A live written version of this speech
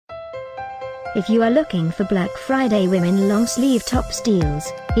If you are looking for Black Friday women long sleeve tops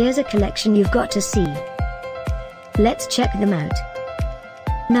deals, here's a collection you've got to see. Let's check them out.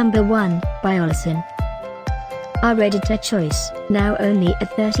 Number 1, by Olsen. Our editor choice, now only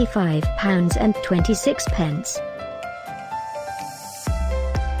at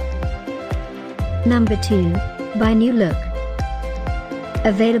 £35.26. Number 2, by New Look.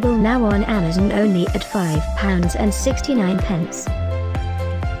 Available now on Amazon only at £5.69.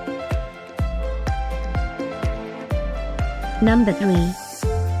 Number 3.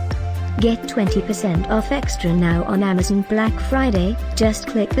 Get 20% off extra now on Amazon Black Friday, just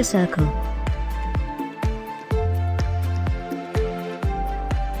click the circle.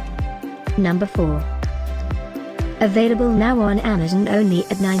 Number 4. Available now on Amazon only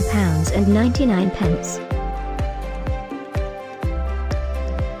at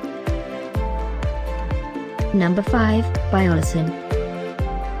 £9.99. Number 5, by Olsen.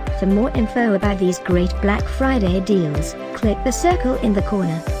 For more info about these great Black Friday deals, click the circle in the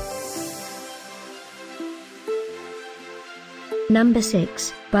corner. Number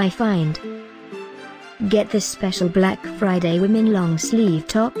 6, by Find. Get this special Black Friday women long sleeve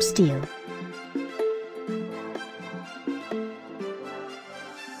tops deal.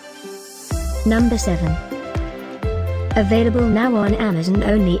 Number 7. Available now on Amazon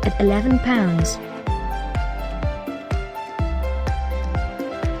only at £11.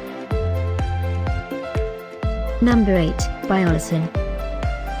 Number 8, by Olsen.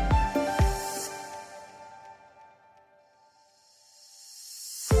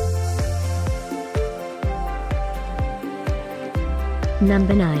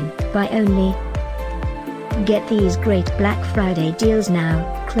 Number 9, by Only. Get these great Black Friday deals now,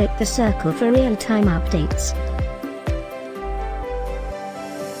 click the circle for real-time updates.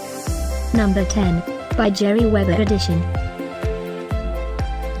 Number 10, by Jerry Weber Edition.